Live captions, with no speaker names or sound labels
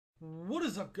What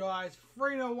is up, guys?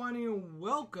 Freno1 here.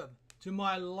 Welcome to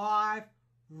my live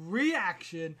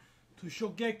reaction to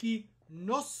Shogeki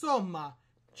no Souma,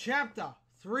 chapter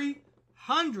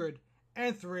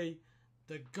 303,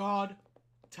 The God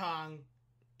Tongue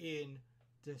in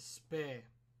Despair.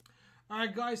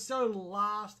 Alright, guys, so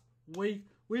last week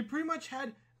we pretty much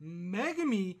had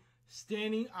Megumi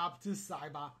standing up to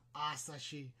Cyber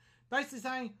Asashi, basically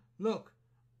saying, look,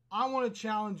 I want to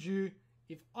challenge you.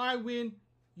 If I win,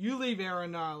 you leave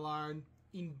Erina alone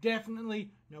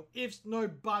indefinitely. No ifs, no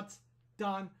buts.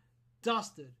 Done,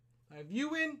 dusted. But if you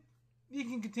win, you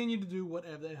can continue to do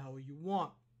whatever the hell you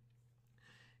want.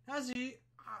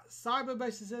 Cyber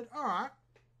basically said, alright,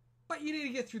 but you need to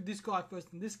get through this guy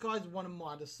first, and this guy's one of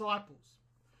my disciples.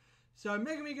 So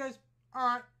Megumi goes,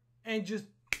 alright, and just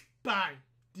bang,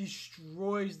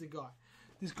 destroys the guy.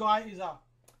 This guy is a...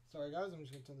 Sorry guys, I'm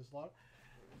just going to turn this light.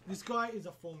 This guy is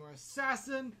a former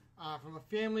assassin from a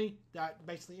family that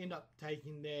basically end up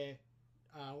taking their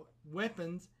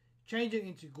weapons, change it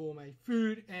into gourmet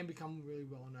food, and become really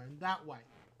well known that way.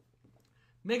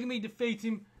 Megumi defeats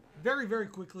him very, very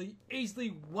quickly, easily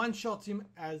one-shots him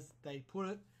as they put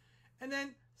it, and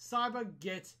then Cyber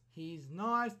gets his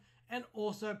knives and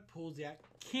also pulls out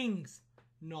King's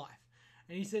knife.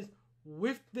 And he says,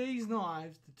 with these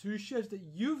knives, the two chefs that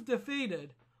you've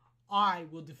defeated, I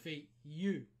will defeat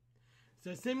you.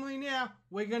 So similarly now,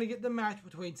 we're going to get the match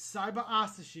between Cyber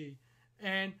Asashi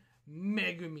and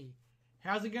Megumi.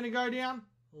 How's it going to go down?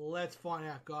 Let's find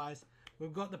out, guys.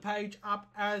 We've got the page up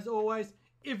as always.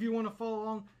 If you want to follow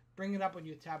along, bring it up on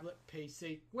your tablet,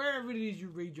 PC, wherever it is you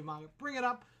read your manga. Bring it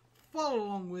up, follow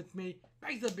along with me.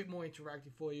 Makes it a bit more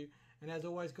interactive for you. And as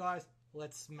always, guys,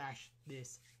 let's smash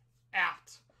this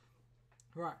out.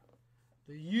 Right.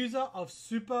 The user of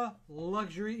super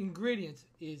luxury ingredients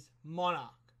is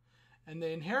Monarch, and the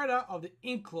inheritor of the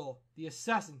Inklaw, the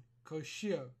assassin,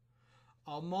 Koshio.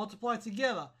 I'll multiply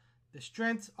together the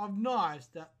strengths of knives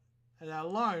that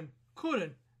alone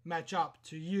couldn't match up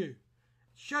to you.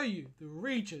 Show you the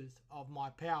reaches of my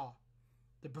power.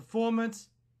 The performance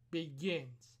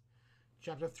begins.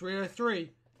 Chapter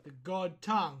 303, The God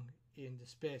Tongue in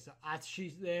Despair. So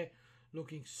Atsushi's there,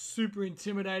 looking super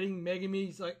intimidating.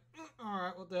 Megumi's like,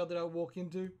 alright, what the hell did I walk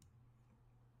into?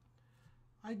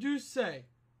 I do say,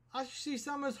 Atsushi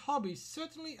Sama's hobbies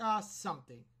certainly are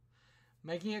something.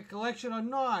 Making a collection of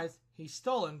knives he's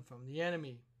stolen from the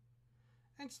enemy.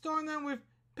 And storing them with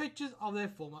pictures of their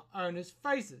former owners'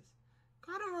 faces.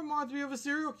 Kind of reminds me of a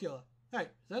serial killer. Hey, is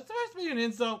that supposed to be an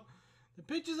insult? The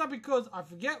pictures are because I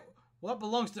forget what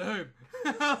belongs to whom.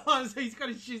 So he's got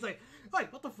his shoes like,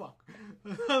 wait, what the fuck?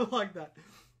 I like that.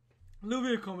 A little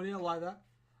bit of comedy, I like that.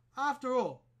 After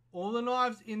all the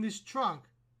knives in this trunk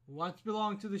once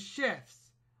belonged to the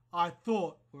chefs I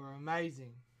thought were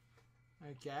amazing.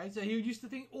 Okay, so he used to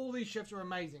think all these chefs were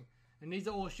amazing. And these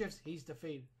are all chefs he's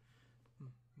defeated.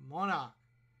 Monarch.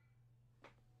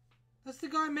 That's the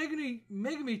guy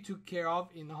Megumi took care of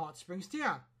in the Hot Springs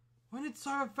town. When did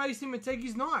Soba face him and take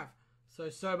his knife? So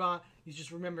Soba is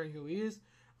just remembering who he is.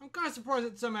 I'm kind of surprised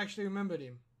that Soba actually remembered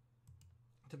him,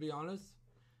 to be honest.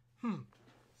 So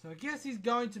I guess he's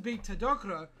going to beat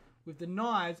Tadokuro with the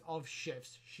knives of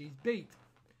chefs she's beat,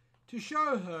 to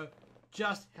show her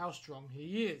just how strong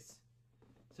he is.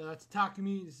 So that's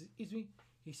Takumi, this is Izumi.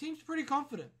 He seems pretty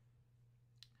confident.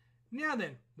 Now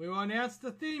then, we will announce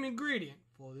the theme ingredient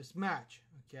for this match.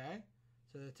 Okay,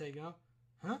 so they're taking off.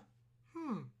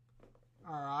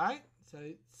 Alright, so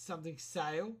something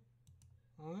sale.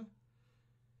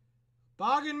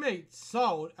 Bargain meat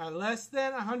sold at less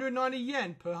than 190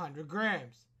 yen per 100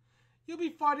 grams. You'll be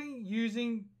fighting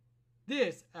using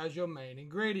this as your main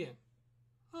ingredient.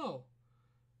 Oh,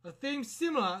 a theme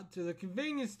similar to the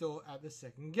convenience store at the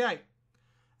second gate.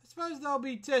 I suppose they'll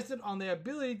be tested on their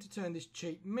ability to turn this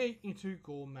cheap meat into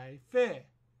gourmet fare.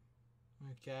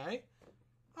 Okay.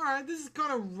 Alright, this is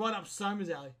kind of right up Soma's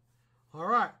alley.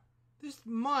 Alright, this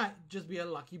might just be a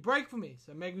lucky break for me.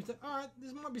 So Megumi's like, alright,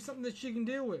 this might be something that she can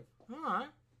deal with. Alright.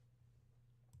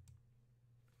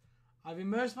 I've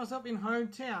immersed myself in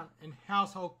hometown and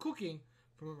household cooking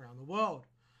from around the world.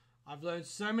 I've learned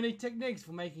so many techniques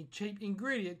for making cheap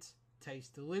ingredients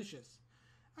taste delicious.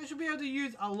 I should be able to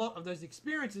use a lot of those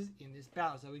experiences in this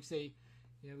battle. So we see,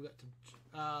 we've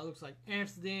got looks like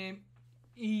Amsterdam,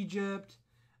 Egypt,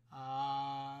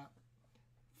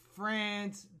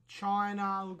 France,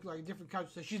 China, look like different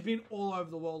countries. So she's been all over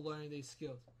the world learning these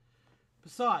skills.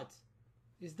 Besides,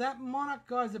 is that Monarch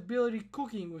guy's ability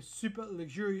cooking with super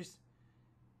luxurious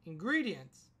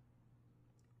ingredients?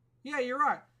 Yeah, you're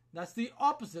right. That's the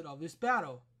opposite of this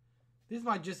battle. This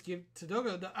might just give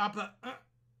Tadokuro the upper...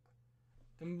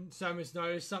 And Souma's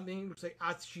noticed something. Looks like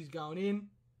Atsushi's going in.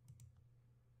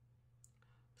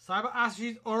 Cyber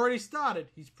Atsushi's already started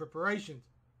his preparations.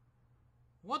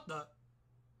 What the?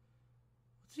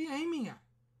 What's he aiming at?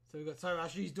 So we've got Cyber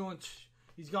Atsushi's doing...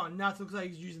 He's going nuts. Looks like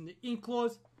he's using the ink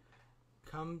claws.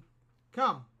 Come.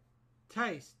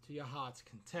 Taste to your heart's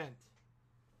content.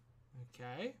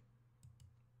 Okay.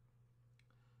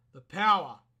 The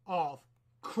power of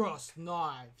cross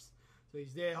knives. So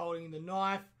he's there holding the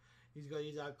knife. He's got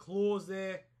his claws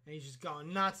there. And he's just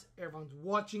going nuts. Everyone's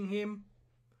watching him.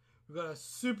 We've got a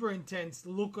super intense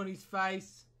look on his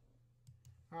face.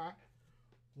 Alright.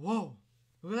 Whoa.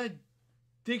 Look at that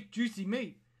thick, juicy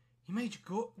meat. He made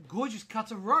gorgeous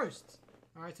cuts of roast.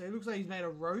 Alright, so it looks like he's made a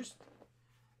roast.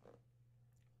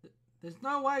 There's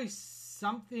no way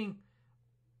something's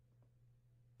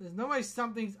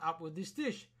up with this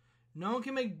dish. No one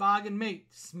can make bargain meat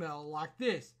smell like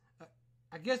this.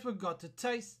 I guess we've got to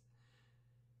taste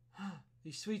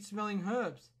these sweet-smelling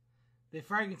herbs. Their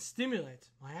fragrance stimulates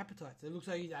my appetite. So it looks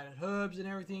like he's added herbs and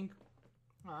everything.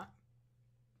 Alright.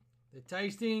 They're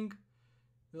tasting.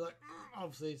 They're like,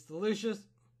 obviously it's delicious.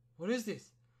 What is this?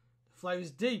 The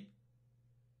flavor's deep.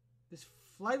 This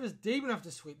flavor's deep enough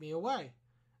to sweep me away.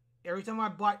 Every time I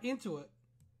bite into it,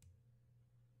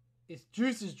 its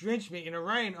juices drench me in a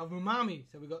rain of umami.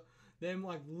 So we got them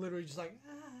like literally just like,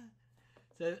 ah.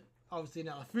 So obviously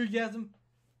another foodgasm.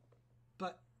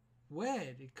 But where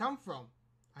did it come from?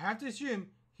 I have to assume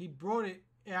he brought it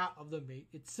out of the meat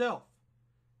itself.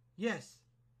 Yes,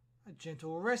 a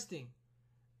gentle resting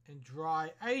and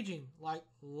dry aging like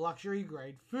luxury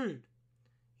grade food.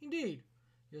 Indeed,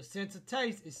 your sense of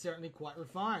taste is certainly quite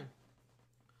refined.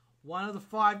 One of the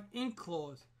 5 ink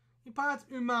claws imparts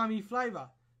umami flavor.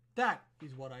 That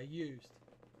is what I used.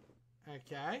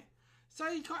 Okay, so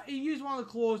he used one of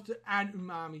the claws to add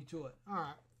umami to it.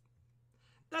 Alright.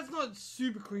 That's not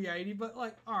super creative, but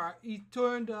like, alright, he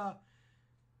turned a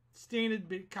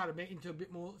standard cut of meat into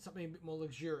something a bit more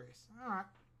luxurious. Alright,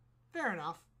 fair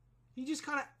enough. He just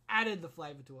kind of added the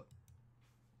flavor to it.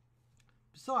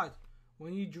 Besides,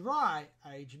 when you dry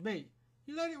age meat,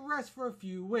 you let it rest for a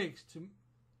few weeks to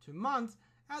months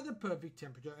at the perfect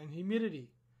temperature and humidity.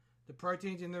 The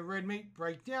proteins in the red meat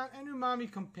break down and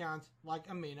umami compounds like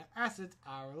amino acids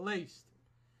are released.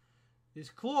 This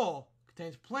claw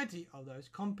contains plenty of those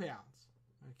compounds.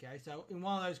 Okay, so in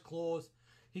one of those claws,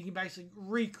 he can basically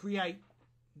recreate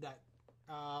that.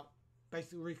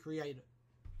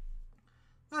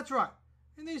 That's right.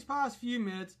 In these past few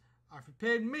minutes, I've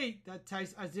prepared meat that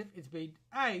tastes as if it's been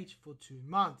aged for 2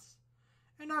 months.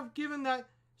 And I've given that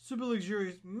super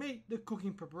luxurious meat the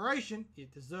cooking preparation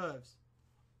it deserves.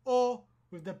 Or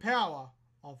with the power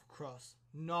of cross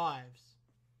knives.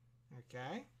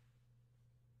 Okay.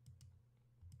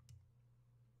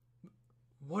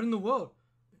 What in the world?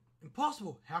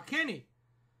 Impossible. How can he?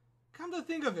 Come to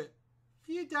think of it, a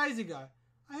few days ago,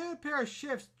 I heard a pair of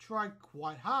chefs try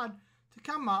quite hard to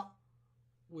come up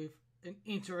with an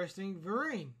interesting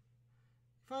verine.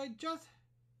 If I just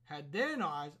had their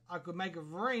knives, I could make a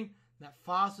verine that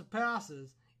far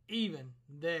surpasses even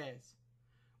theirs,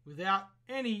 without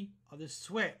any of the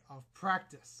sweat of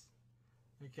practice.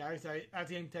 Okay, so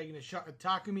that's him taking a shot at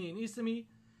Takumi and Isami.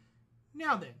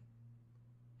 Now then,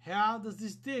 how does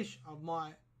this dish of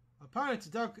my opponent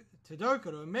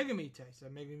Tadokoro Megami taste? So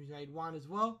Megami's made one as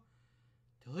well.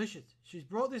 Delicious. She's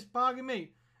brought this bargain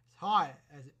meat as high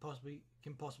as it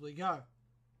can possibly go.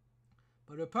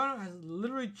 But her opponent has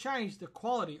literally changed the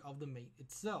quality of the meat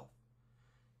itself.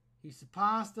 He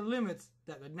surpassed the limits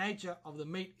that the nature of the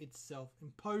meat itself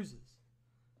imposes.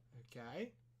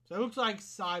 Okay, so it looks like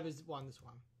Cyber's won this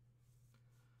one.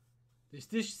 This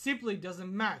dish simply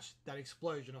doesn't match that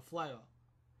explosion of flavor.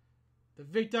 The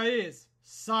victor is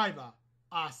Cyber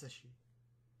Asashi.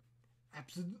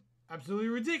 Absolutely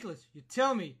ridiculous. You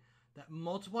tell me that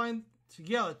multiplying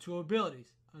together 2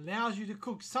 abilities allows you to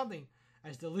cook something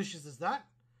as delicious as that?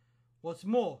 What's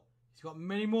more, he's got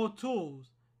many more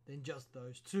tools than just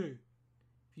those 2.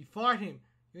 If you fight him,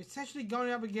 you're essentially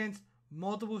going up against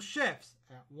multiple chefs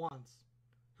at once.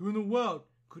 Who in the world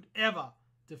could ever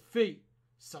defeat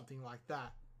something like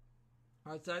that?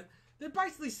 Alright, so they're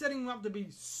basically setting him up to be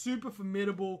super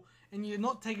formidable, and you're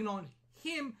not taking on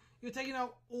him, you're taking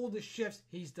out all the chefs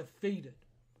he's defeated.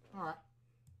 Alright.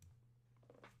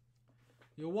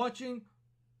 You're watching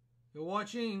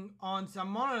on some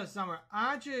monitor somewhere,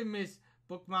 aren't you, Miss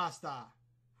Bookmaster?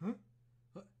 Huh?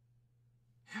 What?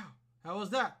 How was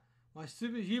that? My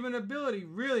superhuman ability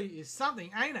really is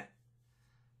something, ain't it?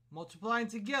 Multiplying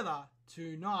together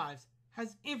 2 knives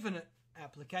has infinite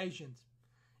applications.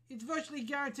 It's virtually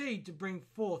guaranteed to bring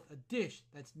forth a dish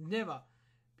that's never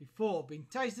before being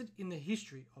tasted in the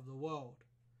history of the world.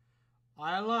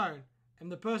 I alone am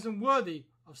the person worthy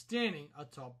of standing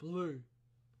atop blue.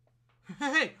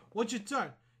 Hey, what's your tone?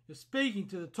 You're speaking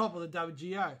to the top of the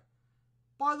WGO.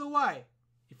 By the way,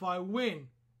 if I win,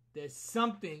 there's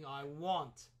something I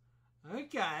want.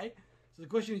 Okay, so the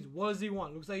question is, what does he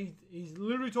want? Looks like he's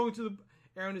literally talking to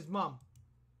Erena's mum.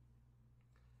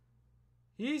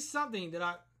 Here's something that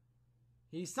I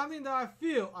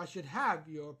feel I should have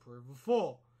your approval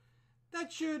for.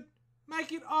 That should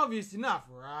make it obvious enough,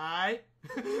 right?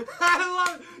 I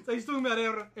love it. So he's talking about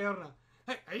Erna.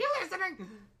 Hey, are you listening?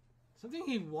 Something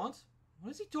he wants?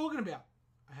 What is he talking about?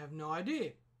 I have no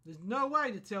idea. There's no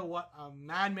way to tell what a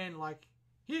madman like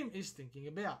him is thinking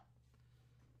about.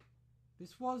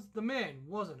 This was the man,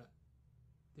 wasn't it?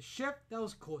 The chef that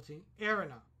was courting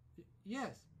Erna.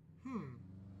 Yes.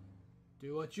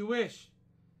 Do what you wish.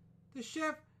 The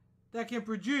chef that can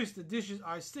produce the dishes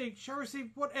I seek shall receive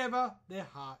whatever their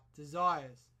heart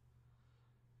desires.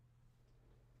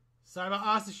 Souma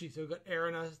asked the chief, so we've got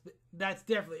Erna. That's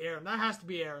definitely Erna. That has to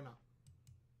be Erna.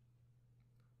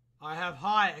 I have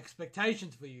high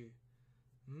expectations for you.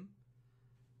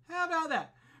 How about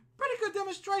that? Pretty good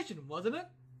demonstration, wasn't it?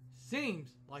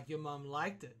 Seems like your mum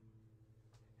liked it.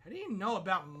 How do you know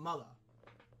about mother?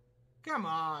 Come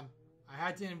on. I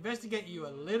had to investigate you a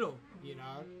little, you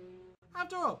know.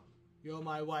 After all, you're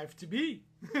my wife-to-be.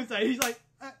 So he's like,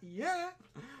 yeah.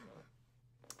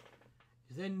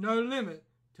 Is there no limit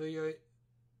to your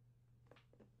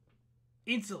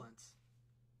insolence?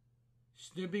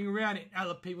 Snooping around in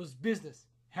other people's business.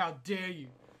 How dare you?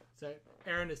 So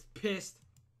Aaron is pissed.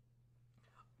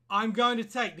 I'm going to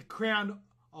take the crown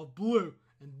of blue,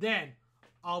 and then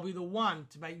I'll be the one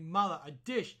to make mother a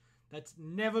dish that's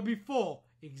never before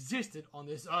existed on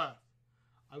this earth.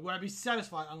 I won't be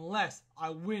satisfied unless I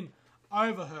win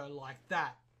over her like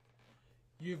that.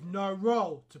 You've no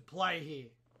role to play here.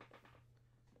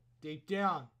 Deep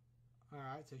down.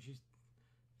 Alright, so she's...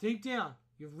 Deep down,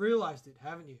 you've realized it,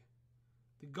 haven't you?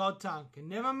 The God tongue can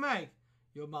never make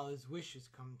your mother's wishes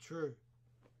come true.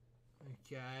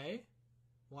 Okay.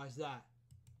 Why is that?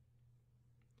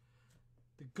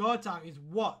 The God tongue is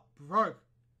what broke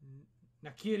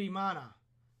Nakirimana.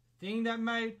 Thing that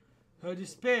made her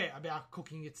despair about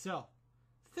cooking itself.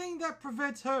 Thing that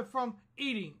prevents her from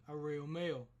eating a real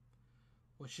meal.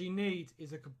 What she needs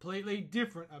is a completely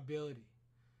different ability.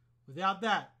 Without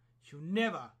that, she'll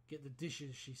never get the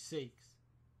dishes she seeks.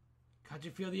 Can't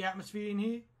you feel the atmosphere in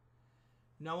here?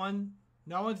 No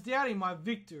one's doubting my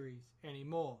victories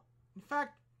anymore. In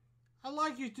fact, I'd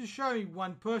like you to show me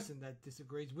one person that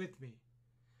disagrees with me.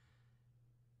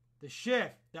 The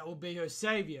chef that will be her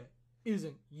savior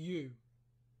isn't you.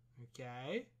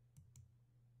 Okay?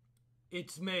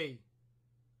 It's me.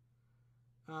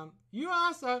 You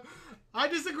are so... I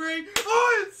disagree.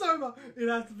 Oh, it's Souma. It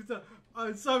has to be Souma.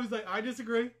 Souma's like, I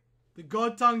disagree. The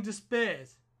God tongue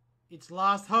despairs. Its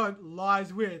last hope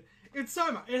lies with... It's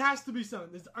Souma. It has to be Souma.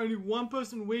 There's only one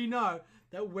person we know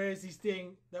that wears this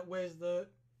thing, that wears the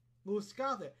little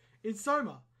scarf there. It's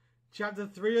Souma. Chapter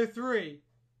 303.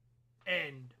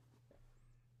 End.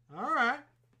 Alright.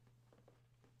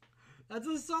 That's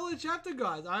a solid chapter,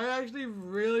 guys. I actually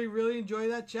really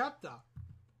enjoyed that chapter.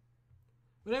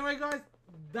 But anyway, guys,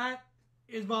 that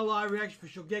is my live reaction for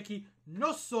Shogeki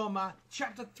no Souma,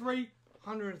 chapter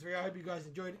 303. I hope you guys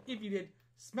enjoyed it. If you did,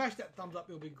 smash that thumbs up.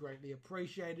 It'll be greatly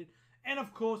appreciated. And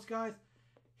of course, guys,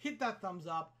 hit that thumbs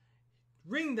up.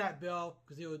 Ring that bell,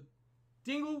 because it will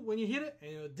dingle when you hit it,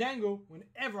 and it will dangle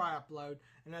whenever I upload.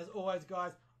 And as always,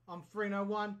 guys, I'm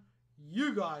Free01.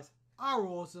 You guys are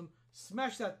awesome.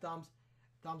 Smash that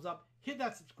thumbs up. Hit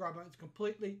that subscribe button. It's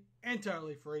completely and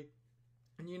totally free.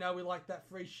 And you know we like that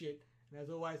free shit. And as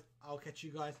always, I'll catch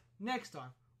you guys next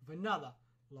time with another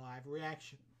live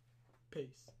reaction.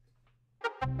 Peace.